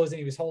Heisman pose and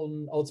he was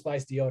holding Old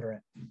Spice deodorant.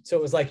 So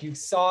it was like, you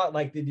saw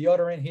like the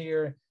deodorant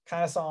here,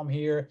 kind of saw him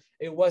here.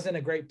 It wasn't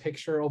a great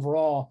picture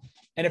overall.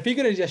 And if he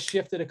could have just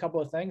shifted a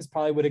couple of things,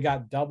 probably would have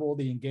got double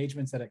the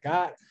engagements that it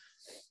got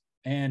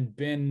and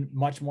been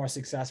much more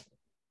successful.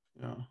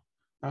 Yeah,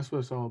 that's what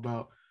it's all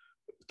about.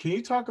 Can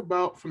you talk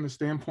about from the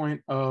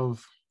standpoint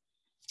of,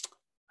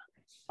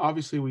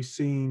 obviously we've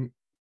seen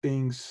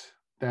things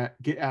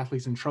that get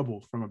athletes in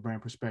trouble from a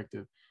brand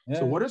perspective. Yeah.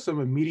 So what are some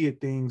immediate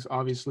things?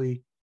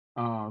 Obviously,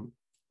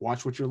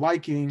 watch what you're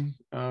liking,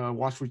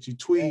 watch what you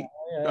tweet.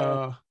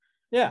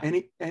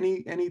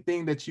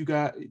 Anything that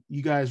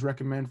you guys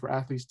recommend for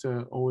athletes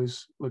to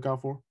always look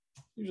out for?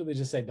 Usually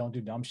just say, don't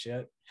do dumb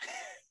shit.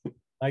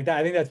 Like that.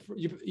 I think that's,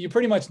 you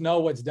pretty much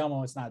know what's dumb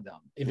and what's not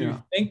dumb. If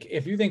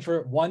you think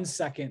for 1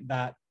 second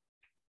that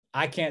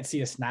I can't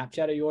see a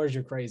Snapchat of yours,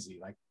 you're crazy.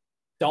 Like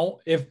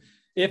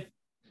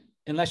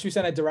unless you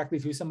send it directly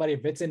through somebody,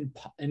 if it's in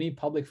any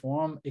public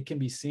forum, it can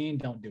be seen,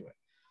 don't do it.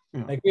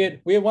 Yeah. Like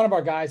we had one of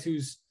our guys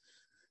who's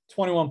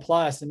 21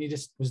 plus, and he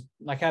just was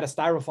like, had a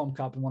styrofoam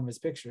cup in one of his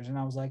pictures. And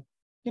I was like,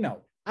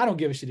 I don't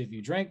give a shit if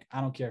you drink.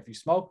 I don't care if you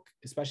smoke,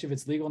 especially if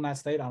it's legal in that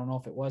state. I don't know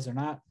if it was or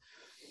not.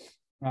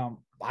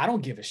 I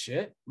don't give a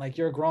shit. Like,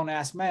 you're a grown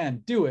ass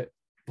man, do it.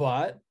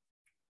 But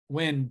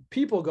when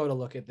people go to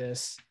look at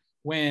this,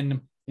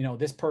 when,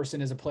 this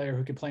person is a player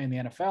who could play in the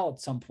NFL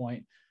at some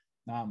point,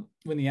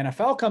 when the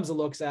NFL comes and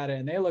looks at it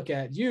and they look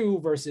at you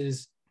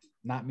versus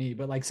not me,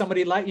 but like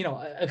somebody like,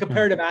 a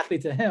comparative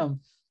athlete to him,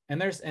 and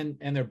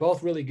they're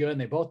both really good and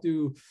they both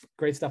do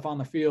great stuff on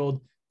the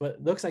field, but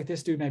it looks like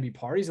this dude maybe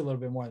parties a little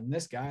bit more than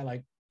this guy.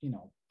 Like,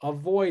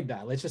 avoid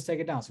that. Let's just take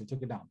it down. So we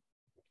took it down.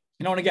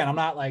 And again, I'm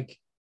not like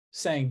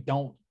saying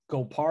don't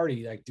go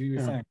party, like do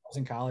your thing. I was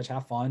in college,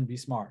 have fun, be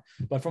smart.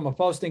 But from a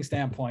posting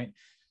standpoint,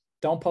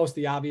 don't post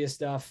the obvious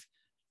stuff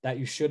that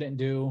you shouldn't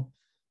do.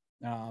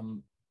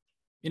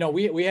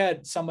 We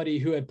had somebody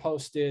who had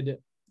posted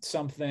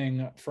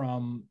something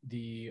from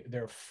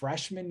their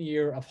freshman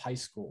year of high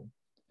school.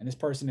 And this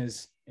person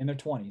is in their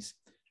 20s,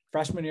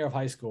 freshman year of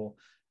high school.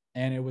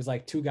 And it was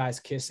like two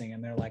guys kissing,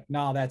 and they're like,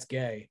 no, that's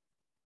gay.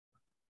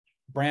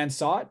 Brand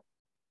saw it,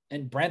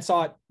 and Brand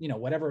saw it,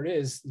 whatever it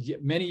is,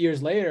 many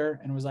years later,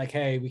 and was like,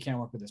 hey, we can't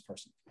work with this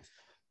person.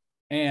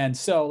 And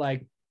so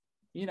like,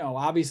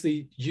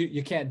 obviously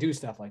you can't do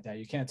stuff like that.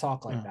 You can't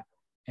talk like that.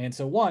 And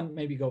so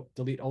maybe go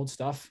delete old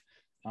stuff.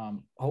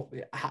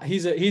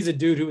 He's a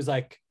dude who was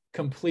like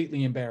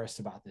completely embarrassed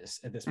about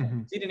this at this point.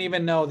 Mm-hmm. He didn't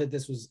even know that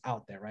this was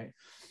out there. Right.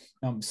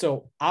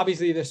 So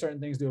obviously there's certain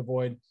things to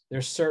avoid.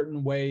 There's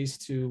certain ways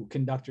to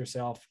conduct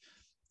yourself.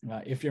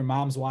 If your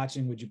mom's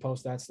watching, would you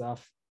post that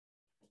stuff?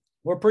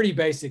 We're pretty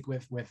basic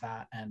with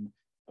that. And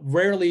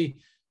rarely,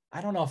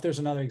 I don't know if there's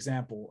another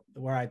example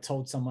where I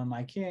told someone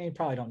like, yeah, you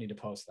probably don't need to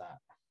post that.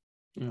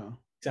 Yeah.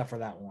 Except for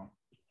that one.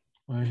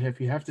 Well, if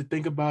you have to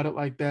think about it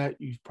like that,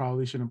 you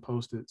probably shouldn't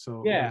post it.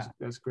 So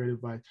that's great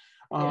advice.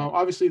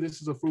 Obviously,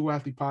 this is a Frugal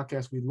Athlete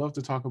podcast. We love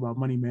to talk about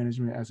money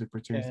management as it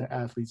pertains to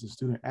athletes and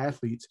student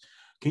athletes.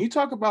 Can you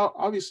talk about,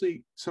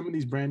 obviously, some of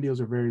these brand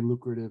deals are very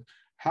lucrative.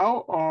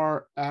 How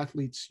are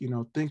athletes,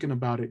 thinking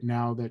about it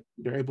now that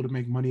they're able to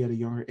make money at a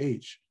younger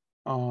age?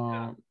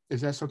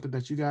 Is that something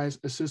that you guys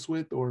assist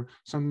with, or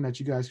something that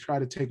you guys try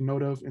to take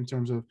note of in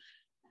terms of,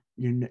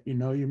 you're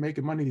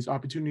making money, these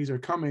opportunities are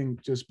coming,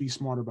 just be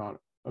smart about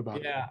it?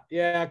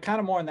 Yeah, kind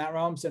of more in that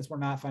realm. Since we're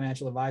not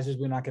financial advisors,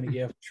 we're not going to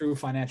give true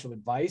financial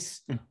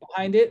advice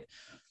behind it.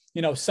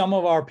 Some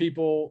of our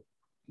people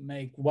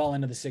make well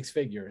into the six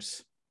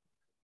figures.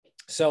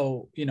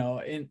 So,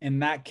 in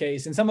that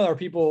case, and some of our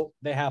people,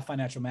 they have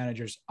financial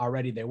managers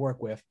already they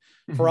work with.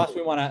 For us,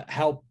 we want to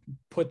help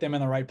put them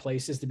in the right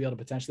places to be able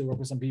to potentially work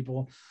with some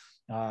people.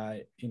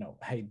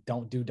 Hey,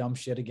 don't do dumb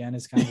shit again.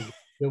 It's kind of a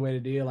good way to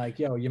deal. Like,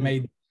 you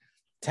made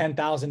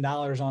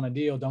 $10,000 on a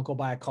deal. Don't go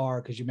buy a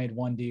car because you made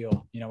one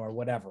deal, or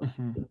whatever,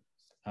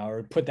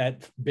 or put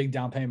that big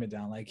down payment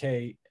down. Like,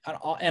 hey,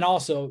 and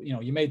also,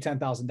 you made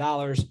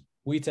 $10,000.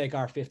 We take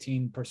our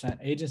 15%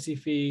 agency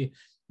fee.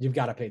 You've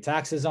got to pay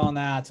taxes on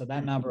that. So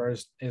that number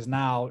is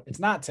now, it's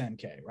not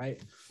 10K, right?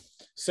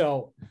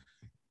 So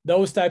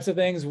those types of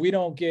things, we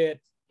don't get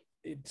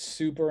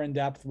super in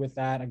depth with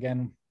that.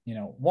 Again,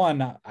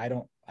 one, I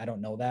don't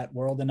know that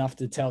world enough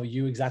to tell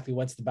you exactly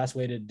what's the best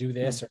way to do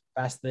this or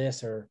best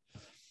this or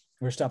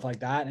or stuff like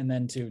that. And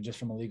then too, just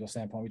from a legal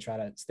standpoint, we try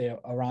to stay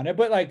around it.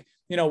 But like,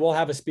 you know, we'll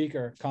have a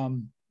speaker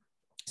come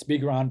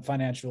speak around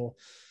financial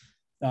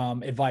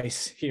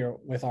advice here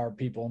with our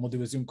people, and we'll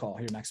do a Zoom call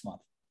here next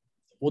month.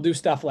 We'll do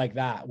stuff like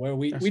that where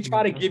we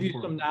try to give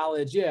you some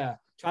knowledge. Yeah.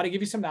 Try to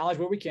give you some knowledge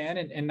where we can,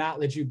 and not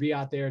let you be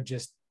out there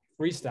just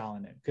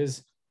freestyling it.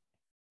 Cause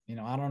you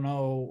know, I don't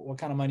know what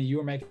kind of money you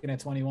were making at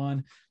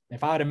 21.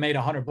 If I would have made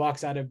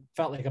 $100, I'd have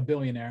felt like a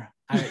billionaire.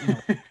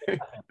 I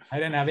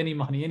didn't have any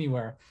money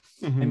anywhere,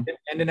 and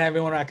didn't have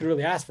anyone I could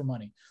really ask for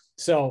money.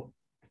 So,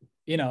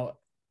 you know,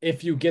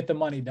 if you get the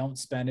money, don't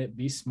spend it.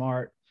 Be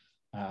smart.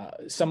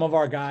 Some of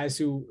our guys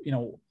who, you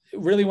know,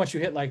 really once you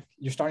hit like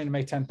you're starting to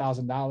make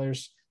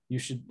 $10,000, you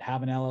should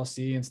have an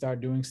LLC and start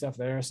doing stuff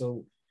there.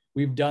 So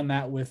we've done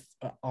that with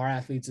our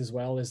athletes as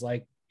well. Is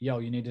like, yo,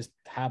 you need to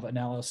have an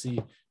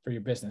LLC for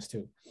your business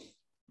too.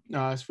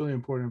 No, it's really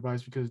important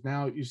advice, because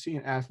now you're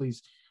seeing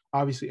athletes,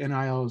 obviously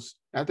NILs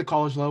at the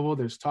college level.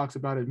 There's talks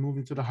about it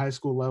moving to the high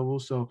school level.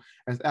 So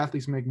as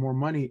athletes make more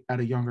money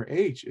at a younger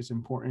age, it's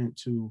important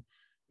to,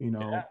 you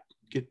know,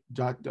 get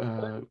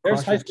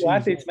there's high school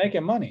athletes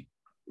making money.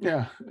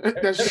 Yeah.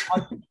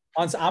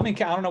 I'm in,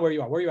 I don't know where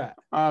you are. Where are you at?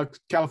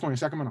 California,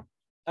 Sacramento.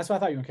 That's what I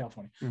thought you were in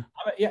California.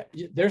 Yeah.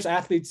 There's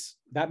athletes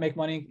that make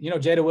money. You know,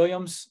 Jada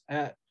Williams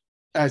at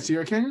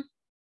Sierra Canyon?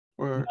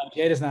 Or no,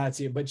 Jada's not at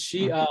Sierra, but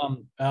she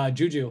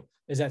Juju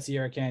is at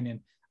Sierra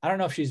Canyon. I don't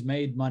know if she's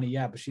made money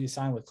yet, but she's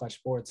signed with Clutch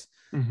Sports.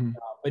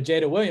 But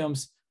Jada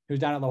Williams, who's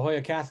down at La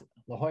Jolla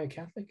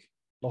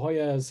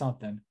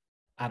something,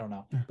 I don't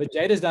know. But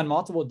Jada's done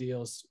multiple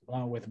deals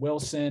with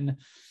Wilson,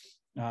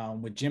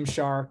 with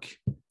Gymshark,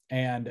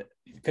 and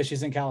because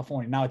she's in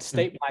California. Now it's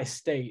state by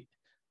state.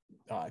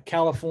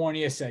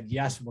 California said,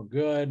 yes, we're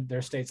good.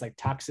 There's states like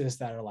Texas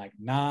that are like,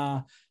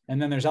 nah.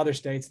 And then there's other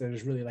states that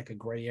is really like a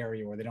gray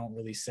area where they don't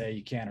really say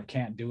you can or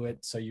can't do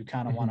it. So you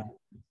kind of want to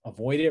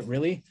avoid it,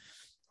 really.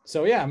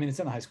 So, yeah, I mean, it's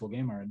in the high school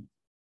game already.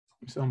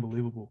 It's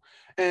unbelievable.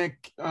 And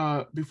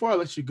before I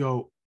let you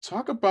go,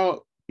 talk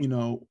about, you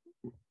know,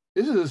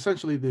 this is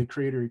essentially the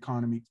creator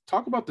economy.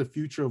 Talk about the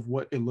future of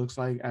what it looks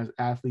like as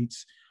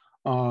athletes,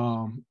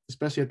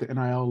 especially at the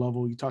NIL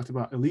level. You talked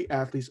about elite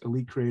athletes,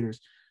 elite creators.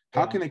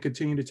 How can they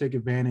continue to take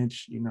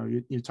advantage? You know,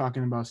 you're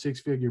talking about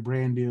 6-figure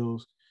brand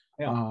deals,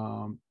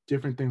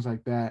 different things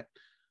like that.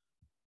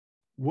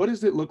 What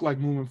does it look like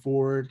moving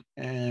forward?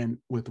 And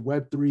with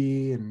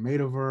Web3 and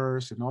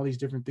Metaverse and all these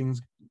different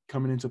things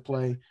coming into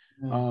play,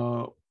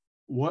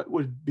 what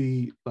would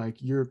be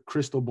like your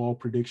crystal ball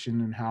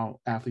prediction and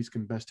how athletes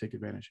can best take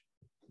advantage?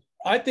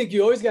 I think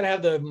you always got to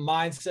have the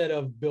mindset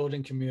of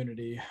building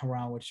community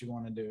around what you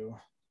want to do.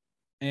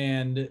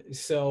 And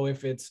so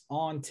if it's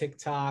on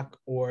TikTok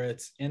or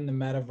it's in the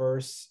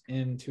metaverse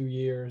in 2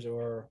 years,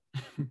 or,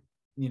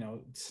 you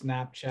know,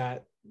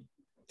 Snapchat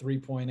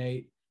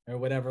 3.8 or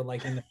whatever,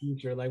 like in the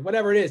future, like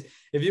whatever it is,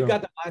 if you've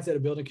got the mindset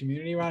of building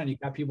community around and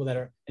you've got people that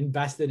are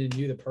invested in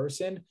you, the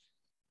person,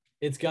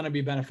 it's going to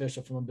be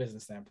beneficial from a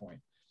business standpoint.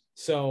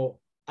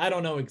 So I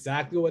don't know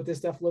exactly what this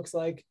stuff looks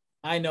like.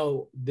 I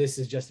know this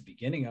is just the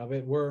beginning of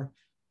it. What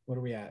are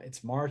we at?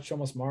 It's March,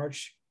 almost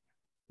March,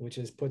 which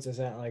puts us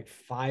at like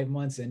 5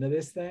 months into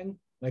this thing.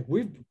 Like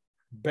we're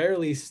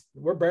barely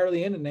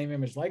in the name,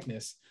 image,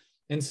 likeness.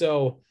 And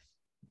so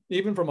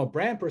even from a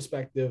brand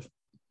perspective,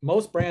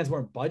 most brands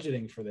weren't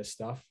budgeting for this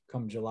stuff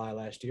come July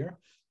last year.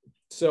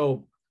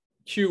 So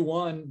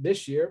Q1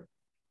 this year,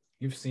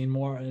 you've seen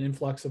an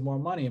influx of more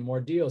money and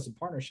more deals and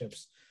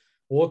partnerships.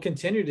 We'll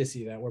continue to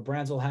see that, where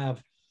brands will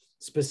have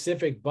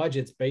specific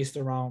budgets based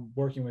around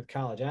working with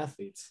college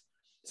athletes.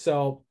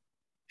 So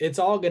it's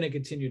all going to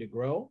continue to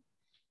grow.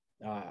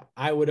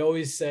 I would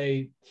always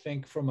say,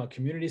 think from a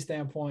community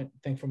standpoint,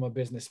 think from a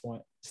business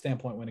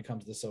standpoint when it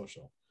comes to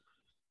social.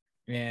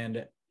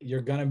 And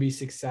you're going to be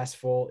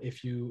successful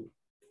if you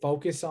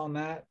focus on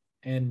that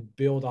and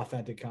build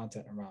authentic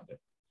content around it.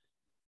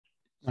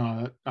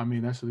 I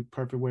mean, that's the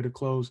perfect way to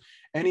close.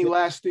 Any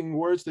lasting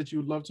words that you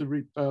would love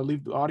to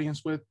leave the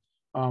audience with?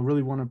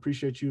 Really want to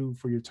appreciate you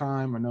for your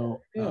time. I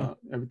know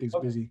everything's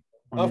busy.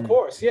 Of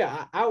course.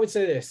 Yeah. I would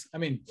say this. I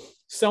mean,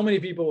 so many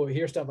people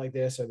hear stuff like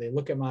this, or they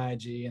look at my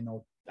IG and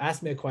they'll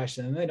ask me a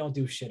question and they don't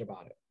do shit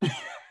about it.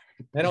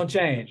 They don't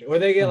change, or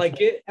they get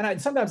like it.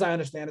 And sometimes I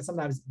understand it.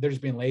 Sometimes they're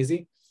just being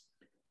lazy,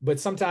 but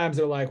sometimes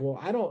they're like, well,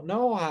 I don't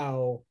know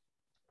how.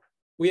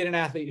 We had an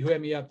athlete who hit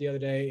me up the other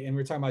day and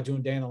we were talking about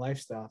doing day in the life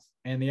stuff.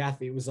 And the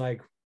athlete was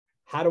like,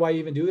 how do I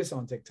even do this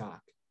on TikTok?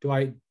 Do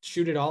I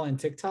shoot it all in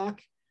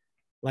TikTok,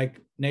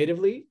 like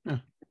natively?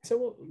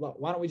 So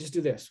why don't we just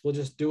do this? We'll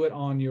just do it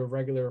on your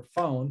regular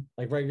phone,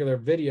 like regular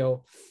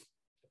video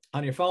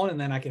on your phone, and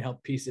then I can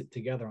help piece it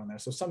together on there.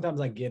 So sometimes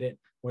I get it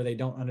where they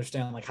don't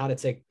understand like how to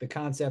take the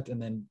concept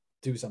and then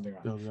do something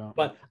around.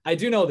 But I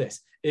do know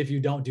this: if you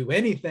don't do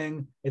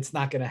anything, it's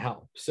not going to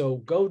help. So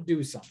go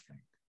do something.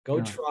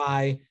 Go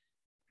try.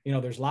 You know,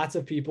 there's lots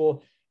of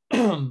people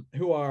who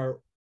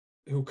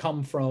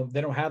come from, they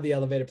don't have the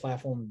elevated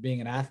platform of being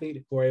an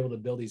athlete, who are able to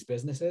build these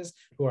businesses,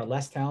 who are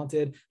less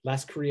talented,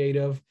 less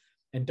creative,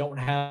 and don't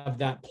have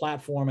that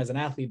platform as an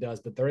athlete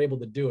does, but they're able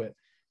to do it.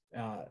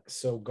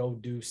 So go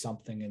do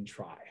something and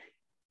try.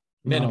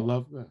 No, I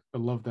love that. I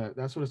love that.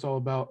 That's what it's all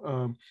about.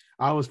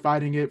 I was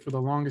fighting it for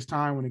the longest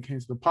time when it came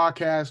to the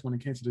podcast, when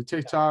it came to the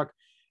TikTok,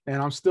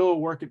 and I'm still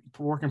work in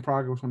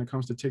progress when it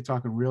comes to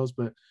TikTok and Reels.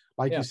 But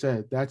like you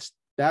said, that's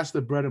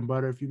the bread and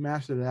butter. If you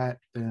master that,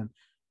 then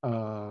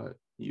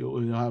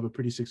you'll have a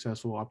pretty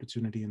successful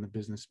opportunity in the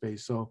business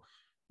space. So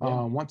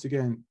once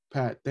again,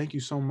 Pat, thank you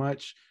so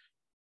much.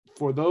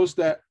 For those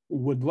that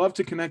would love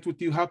to connect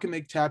with you, how can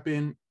they tap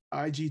in?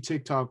 IG,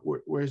 TikTok,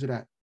 where is it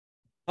at?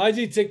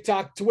 IG,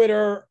 TikTok,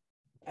 Twitter.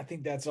 I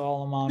think that's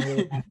all I'm on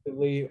really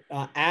actively.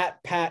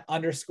 At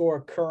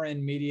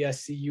Pat_Curran Media,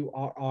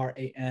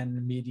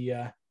 CURRAN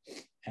Media.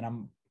 And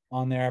I'm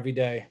on there every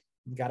day.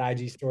 Got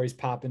IG stories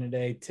popping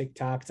today.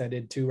 TikToks, I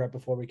did 2 right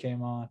before we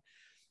came on.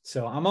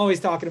 So I'm always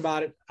talking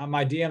about it.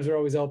 My DMs are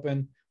always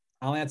open.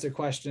 I'll answer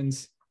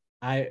questions.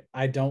 I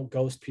don't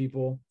ghost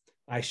people.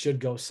 I should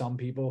ghost some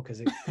people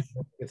because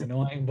it's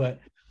annoying, but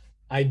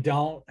I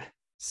don't.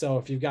 So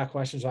if you've got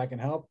questions I can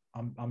help,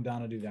 I'm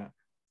down to do that.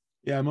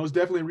 Yeah, most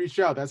definitely reach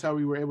out. That's how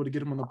we were able to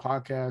get him on the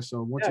podcast.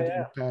 So once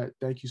again, Pat,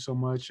 thank you so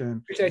much.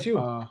 And appreciate you.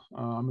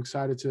 I'm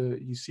excited to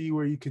see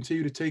where you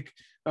continue to take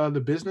the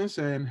business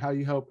and how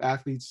you help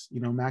athletes,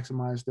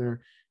 maximize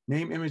their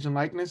name, image, and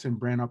likeness and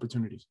brand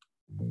opportunities.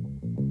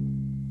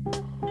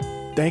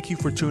 Thank you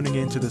for tuning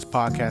in to this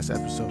podcast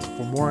episode.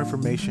 For more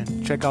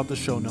information, check out the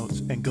show notes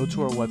and go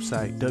to our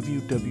website,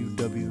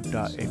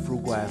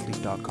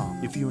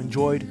 www.afrugalathlete.com. If you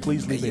enjoyed,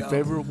 please leave a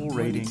favorable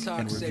rating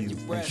and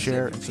review and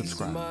share and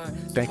subscribe.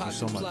 Thank you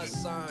so much.